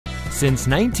Since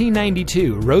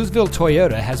 1992, Roseville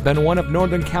Toyota has been one of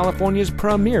Northern California's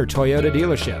premier Toyota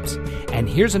dealerships. And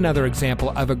here's another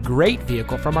example of a great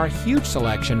vehicle from our huge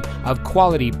selection of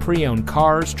quality pre-owned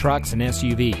cars, trucks, and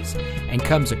SUVs, and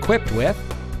comes equipped with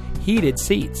heated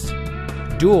seats,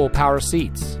 dual power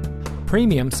seats,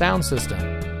 premium sound system,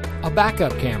 a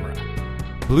backup camera,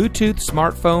 Bluetooth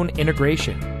smartphone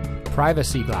integration,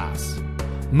 privacy glass,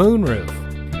 moonroof,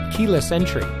 keyless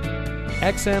entry,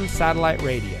 XM satellite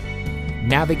radio,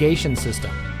 navigation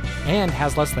system, and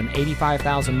has less than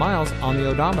 85,000 miles on the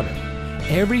odometer.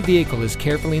 Every vehicle is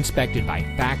carefully inspected by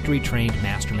factory-trained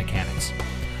master mechanics.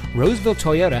 Roseville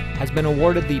Toyota has been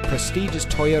awarded the prestigious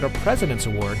Toyota President's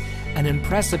Award an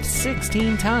impressive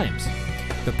 16 times.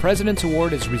 The President's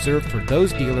Award is reserved for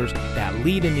those dealers that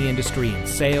lead in the industry in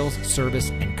sales, service,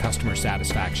 and customer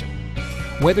satisfaction.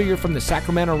 Whether you're from the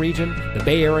Sacramento region, the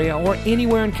Bay Area, or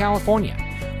anywhere in California,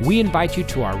 we invite you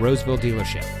to our Roseville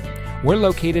dealership. We're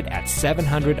located at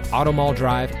 700 Automall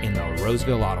Drive in the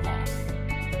Roseville Automall.